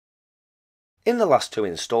In the last two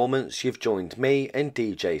instalments, you've joined me and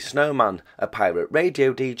DJ Snowman, a pirate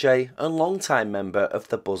radio DJ and long-time member of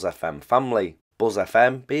the Buzz FM family, Buzz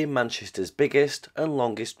FM being Manchester's biggest and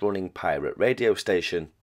longest running pirate radio station.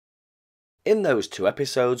 In those two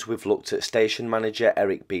episodes, we've looked at station manager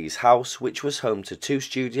Eric B's house, which was home to two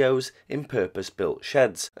studios in purpose-built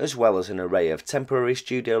sheds, as well as an array of temporary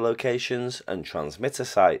studio locations and transmitter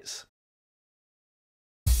sites.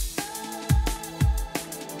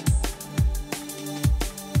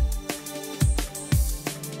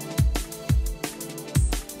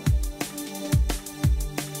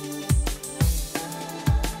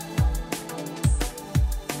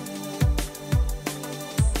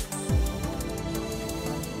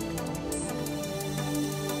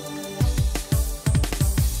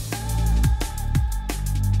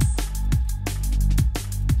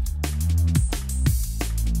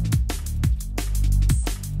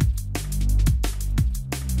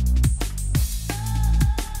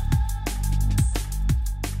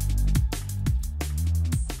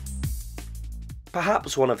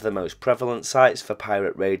 Perhaps one of the most prevalent sites for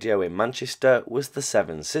pirate radio in Manchester was the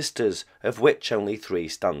Seven Sisters, of which only 3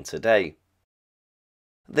 stand today.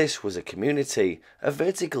 This was a community, a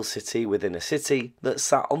vertical city within a city that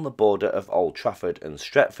sat on the border of Old Trafford and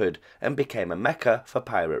Stretford and became a mecca for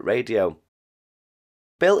pirate radio.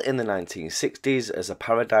 Built in the 1960s as a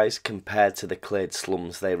paradise compared to the cleared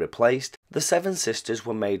slums they replaced, the Seven Sisters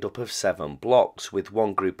were made up of 7 blocks, with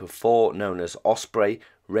one group of 4 known as Osprey,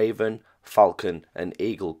 Raven, Falcon and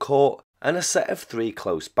Eagle Court, and a set of 3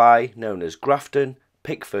 close by known as Grafton,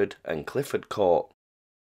 Pickford and Clifford Court.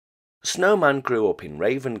 Snowman grew up in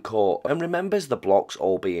Raven Court and remembers the blocks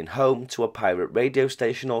all being home to a pirate radio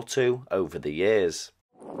station or two over the years.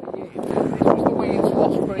 This was the way into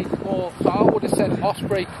Osprey Court, so I would have said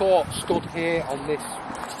Osprey Court stood here on this,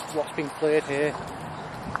 what's been cleared here.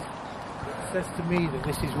 It says to me that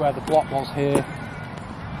this is where the block was here.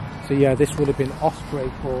 So yeah, this would have been Osprey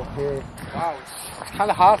Court here. Wow, it's kind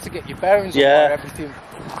of hard to get your bearings on where everything.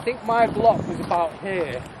 I think my block was about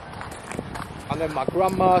here, and then my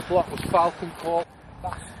grandma's block was Falcon Court.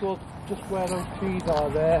 That stood just where those trees are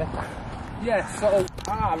there. Yeah, so,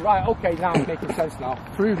 right, okay, now it's making sense now.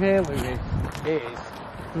 Through here, Louis, is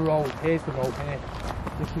the road. Here's the road here.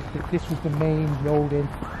 This was the main road in,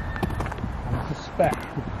 and I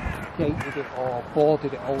suspect they gated it or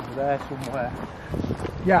boarded it over there somewhere.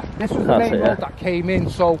 Yeah, this was the main road that came in,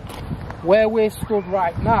 so where we're stood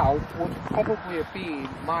right now would probably have been,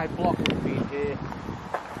 my block would have been here.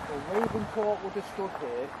 So Raven Court would have stood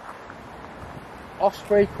here,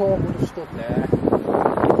 Osprey Court would have stood there,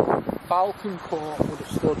 Falcon Court would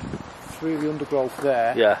have stood through the undergrowth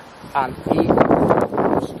there, and Eagle Court would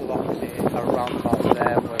have stood opposite around about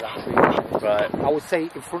there where that tree is. Right. I would say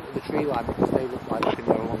in front of the tree line because they look like they've been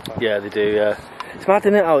there a long time. Yeah, they do, yeah. It's mad,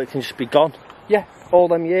 isn't it, how it can just be gone? Yeah. All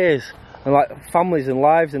them years, and like families and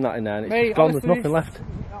lives and that in there, and it's Mate, gone, honestly, there's nothing left.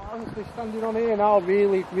 Honestly, standing on here now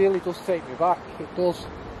really does take me back. It does.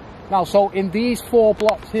 Now, so in these 4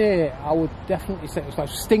 blocks here, I would definitely say it's like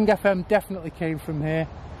Sting FM definitely came from here.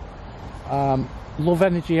 Love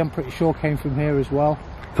Energy, I'm pretty sure, came from here as well.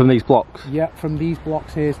 From these blocks? Yeah, from these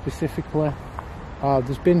blocks here specifically.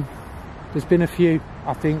 There's been a few.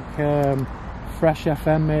 I think Fresh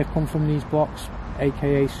FM may have come from these blocks,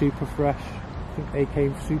 aka Super Fresh. I think they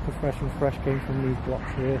came, Super Fresh and Fresh came from these blocks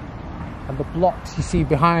here. And the blocks you see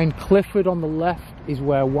behind Clifford on the left is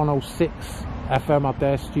where 106 FM had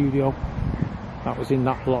their studio. That was in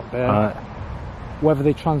that block there. Right. Whether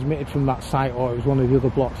they transmitted from that site or it was one of the other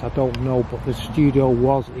blocks, I don't know, but the studio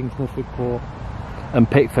was in Clifford Court. And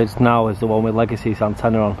Pickford's now is the one with Legacy's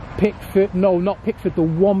antenna on. Pickford, no, not Pickford, the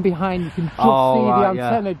one behind, you can just see the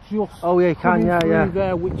antenna just through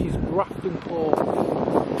there, which is Grafton Court.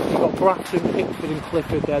 You've got Grafton, Pickford and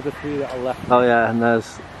Clifford, they're the 3 that are left. Oh yeah, and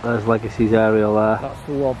there's Legacy's aerial there. That's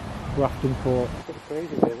the one, Grafton Court. It's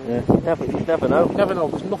crazy, isn't it? Yeah, you never know. You never know,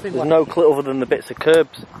 there's nothing There's no clue other than the bits of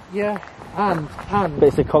curbs. Yeah, and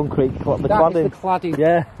bits of concrete, the cladding. That is the cladding.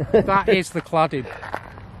 Yeah. That is the cladding.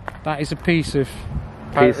 That is a piece of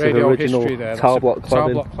radio original history there. Tower block cladding.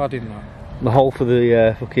 Tower block cladding, that. The hole for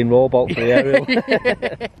the fucking robot for the aerial.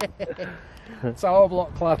 Tower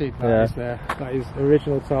block cladding, that is there. That is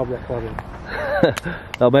original tower block cladding.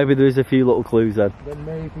 Well, maybe there is a few little clues then. Then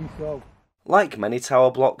maybe so. Like many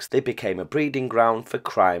tower blocks, they became a breeding ground for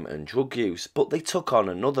crime and drug use, but they took on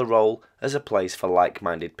another role as a place for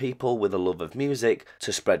like-minded people with a love of music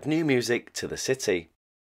to spread new music to the city.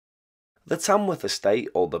 The Tamworth Estate,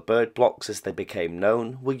 or the Bird Blocks as they became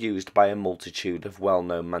known, were used by a multitude of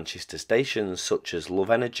well-known Manchester stations such as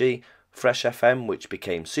Love Energy, Fresh FM, which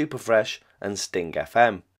became Super Fresh, and Sting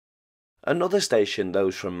FM. Another station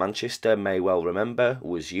those from Manchester may well remember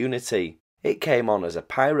was Unity. It came on as a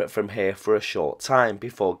pirate from here for a short time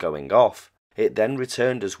before going off. It then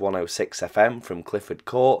returned as 106 FM from Clifford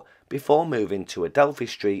Court before moving to Adelphi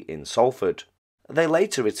Street in Salford. They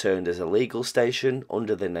later returned as a legal station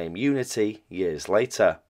under the name Unity years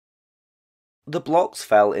later. The blocks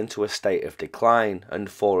fell into a state of decline and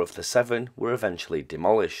 4 of the 7 were eventually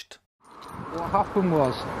demolished. What happened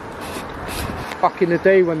was, back in the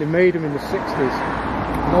day when they made them in the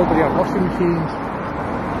 60s, nobody had washing machines.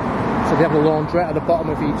 So they had a laundrette at the bottom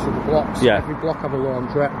of each of the blocks. Yeah. Every block had a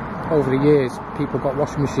laundrette. Over the years, people got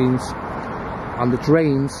washing machines, and the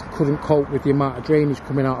drains couldn't cope with the amount of drainage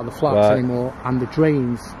coming out of the flats anymore, and the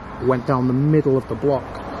drains went down the middle of the block.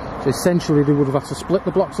 So essentially they would have had to split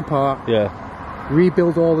the blocks apart,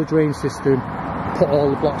 rebuild all the drain system, put all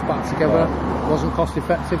the blocks back together. It wasn't cost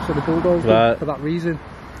effective, so they bulldozed them for that reason.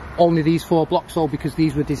 Only these 4 blocks though, because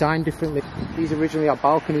these were designed differently. These originally had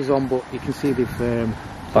balconies on, but you can see they've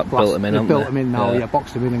built them in now,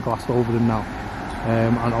 boxed them in and glassed over them now.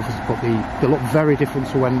 And obviously, but they look very different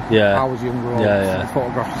to when I was younger, or the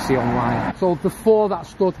photographs you see online. So before that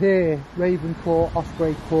stood here, Raven Court,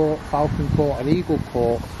 Osprey Court, Falcon Court and Eagle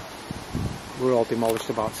Court were all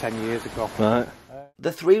demolished about 10 years ago. Right.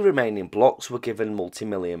 The 3 remaining blocks were given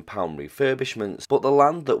multi-million-pound refurbishments, but the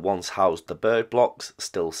land that once housed the bird blocks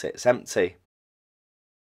still sits empty.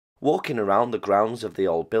 Walking around the grounds of the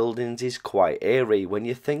old buildings is quite eerie when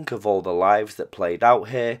you think of all the lives that played out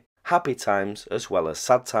here, happy times as well as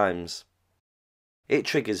sad times. It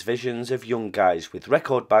triggers visions of young guys with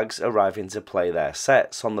record bags arriving to play their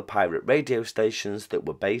sets on the pirate radio stations that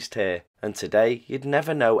were based here, and today you'd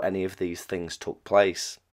never know any of these things took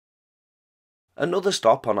place. Another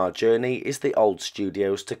stop on our journey is the old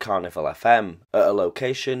studios to Carnival FM, at a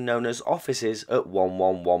location known as Offices at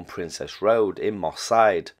 111 Princess Road in Moss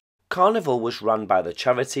Side. Carnival was run by the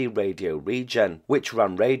charity Radio Regen, which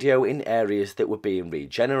ran radio in areas that were being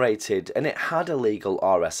regenerated, and it had a legal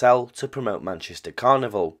RSL to promote Manchester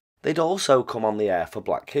Carnival. They'd also come on the air for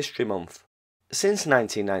Black History Month. Since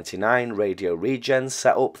 1999, Radio Regen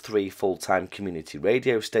set up 3 full-time community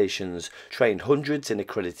radio stations, trained hundreds in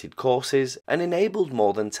accredited courses, and enabled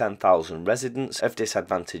more than 10,000 residents of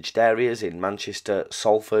disadvantaged areas in Manchester,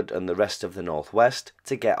 Salford and the rest of the North West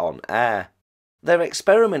to get on air. Their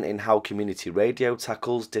experiment in how community radio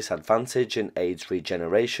tackles disadvantage and aids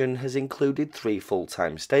regeneration has included 3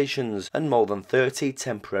 full-time stations and more than 30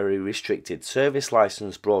 temporary restricted service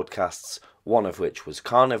licence broadcasts, one of which was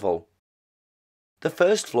Carnival. The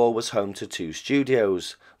first floor was home to 2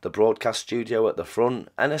 studios, the broadcast studio at the front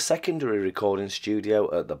and a secondary recording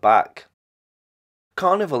studio at the back.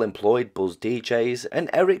 Carnival employed Buzz DJs, and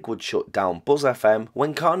Eric would shut down Buzz FM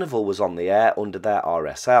when Carnival was on the air under their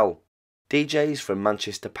RSL. DJs from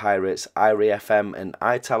Manchester Pirates, Irie FM and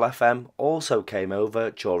ITAL FM also came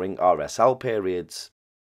over during RSL periods.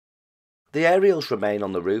 The aerials remain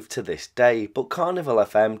on the roof to this day, but Carnival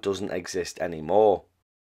FM doesn't exist anymore.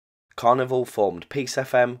 Carnival formed Peace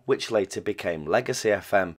FM, which later became Legacy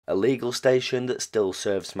FM, a legal station that still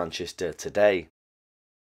serves Manchester today.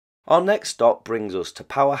 Our next stop brings us to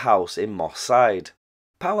Powerhouse in Moss Side.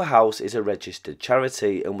 Powerhouse is a registered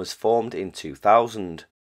charity and was formed in 2000.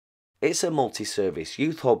 It's a multi-service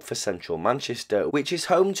youth hub for central Manchester, which is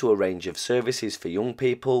home to a range of services for young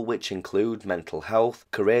people which include mental health,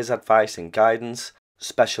 careers advice and guidance,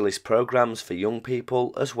 specialist programmes for young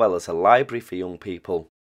people as well as a library for young people.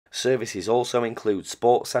 Services also include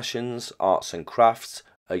sports sessions, arts and crafts,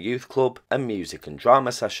 a youth club and music and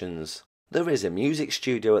drama sessions. There is a music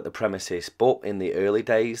studio at the premises, but in the early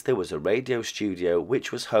days there was a radio studio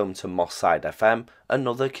which was home to Moss Side FM,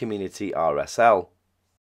 another community RSL.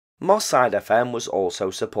 Moss Side FM was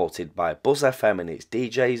also supported by Buzz FM and its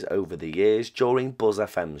DJs over the years during Buzz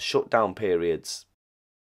FM's shutdown periods.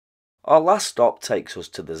 Our last stop takes us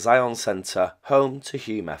to the Zion Centre, home to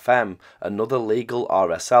Hume FM, another legal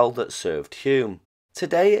RSL that served Hume.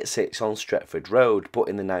 Today it sits on Stretford Road, but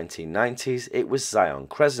in the 1990s it was Zion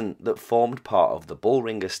Crescent that formed part of the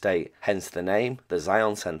Bullring estate, hence the name, the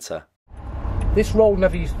Zion Centre. This road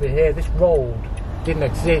never used to be here, this road didn't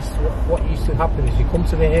exist. What used to happen is you come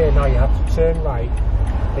to the here now, you have to turn right,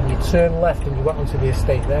 and you turn left and you went onto the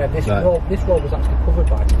estate there. This road was actually covered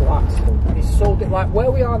by flats. It's so like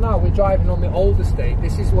where we are now, we're driving on the old estate.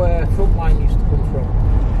 This is where Frontline used to come from.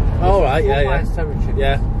 Oh right, Frontline's territory.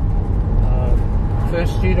 Yeah.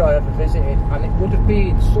 First studio I ever visited, and it would have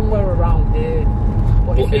been somewhere around here.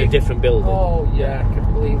 But in a different building. Oh yeah,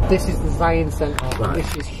 completely. This is the Zion Centre, and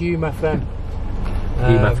this is Hume FM.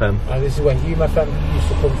 Hume FM. And this is where Hume FM used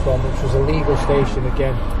to come from, which was a legal station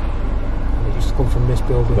again. used to come from this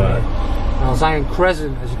building Right. here. Now Zion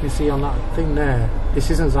Crescent, as you can see on that thing there, this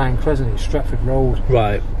isn't Zion Crescent, it's Stretford Road.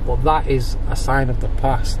 Right. But that is a sign of the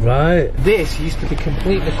past. Right. This used to be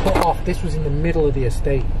completely cut off. This was in the middle of the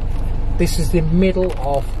estate. This is the middle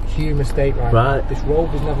of Hume Estate right now. This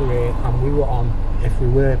road was never here, and we were on, if we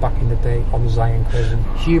were back in the day, on Zion Crescent.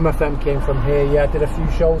 Hume FM came from here. Yeah, I did a few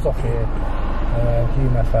shows off here.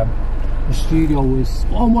 Hume FM. The studio was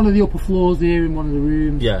on one of the upper floors there in one of the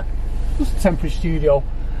rooms. Yeah. It was a temporary studio.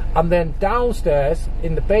 And then downstairs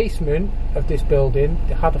in the basement of this building,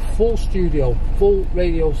 they had a full studio, full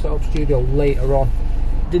radio setup studio later on.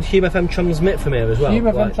 Did Hume FM transmit from here as well? Hume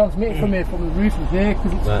FM transmitted from here, from the roof of there,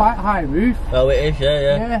 because it's quite a high roof. Oh, it is, yeah.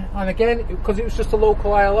 Yeah, and again, because it was just a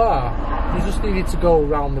local ILR, you just needed to go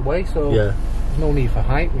around the way, so there's no need for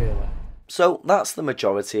height really. So that's the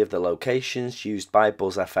majority of the locations used by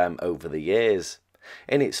Buzz FM over the years.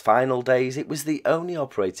 In its final days, it was the only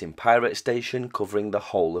operating pirate station covering the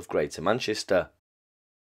whole of Greater Manchester.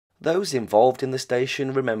 Those involved in the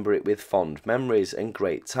station remember it with fond memories and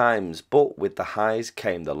great times, but with the highs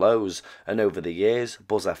came the lows, and over the years,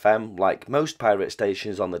 Buzz FM, like most pirate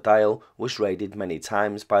stations on the dial, was raided many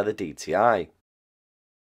times by the DTI.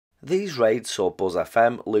 These raids saw Buzz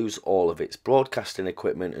FM lose all of its broadcasting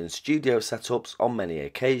equipment and studio setups on many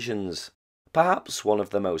occasions. Perhaps one of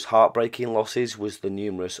the most heartbreaking losses was the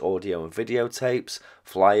numerous audio and videotapes,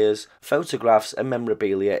 flyers, photographs and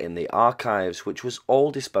memorabilia in the archives, which was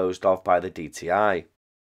all disposed of by the DTI.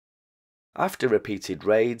 After repeated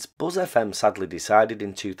raids, Buzz FM sadly decided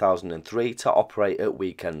in 2003 to operate at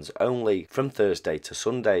weekends only, from Thursday to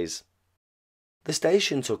Sundays. The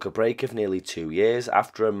station took a break of nearly 2 years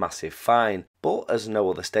after a massive fine, but as no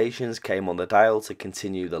other stations came on the dial to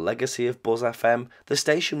continue the legacy of Buzz FM, the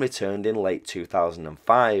station returned in late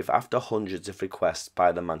 2005 after hundreds of requests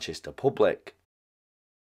by the Manchester public.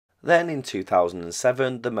 Then in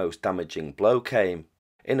 2007 the most damaging blow came.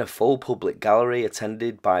 In a full public gallery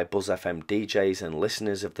attended by Buzz FM DJs and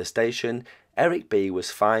listeners of the station, Eric B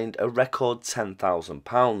was fined a record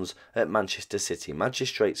 £10,000 at Manchester City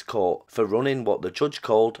Magistrates Court for running what the judge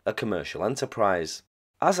called a commercial enterprise.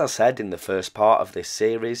 As I said in the first part of this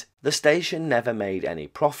series, the station never made any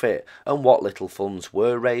profit, and what little funds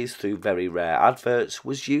were raised through very rare adverts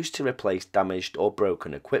was used to replace damaged or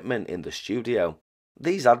broken equipment in the studio.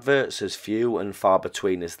 These adverts, as few and far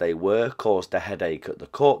between as they were, caused a headache at the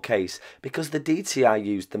court case because the DTI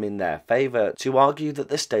used them in their favour to argue that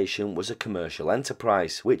the station was a commercial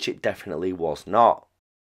enterprise, which it definitely was not.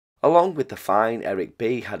 Along with the fine, Eric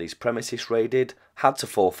B had his premises raided, had to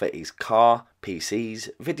forfeit his car, PCs,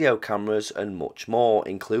 video cameras and much more,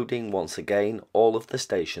 including once again all of the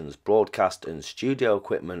station's broadcast and studio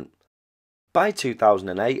equipment. By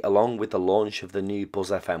 2008, along with the launch of the new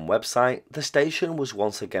Buzz FM website, the station was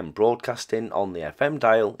once again broadcasting on the FM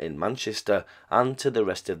dial in Manchester and to the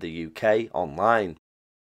rest of the UK online.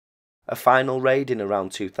 A final raid in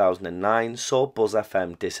around 2009 saw Buzz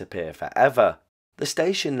FM disappear forever. The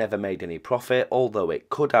station never made any profit, although it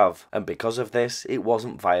could have, and because of this, it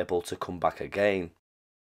wasn't viable to come back again.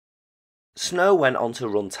 Snow went on to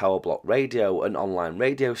run Tower Block Radio, an online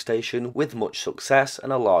radio station with much success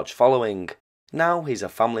and a large following. Now he's a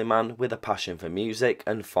family man with a passion for music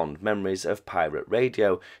and fond memories of pirate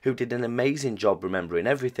radio, who did an amazing job remembering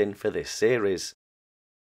everything for this series.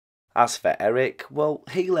 As for Eric, well,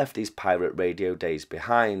 he left his pirate radio days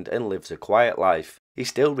behind and lives a quiet life. He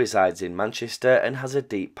still resides in Manchester and has a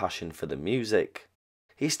deep passion for the music.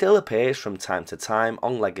 He still appears from time to time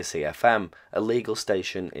on Legacy FM, a legal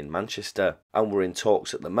station in Manchester, and we're in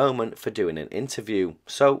talks at the moment for doing an interview,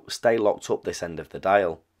 so stay locked up this end of the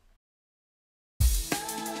dial.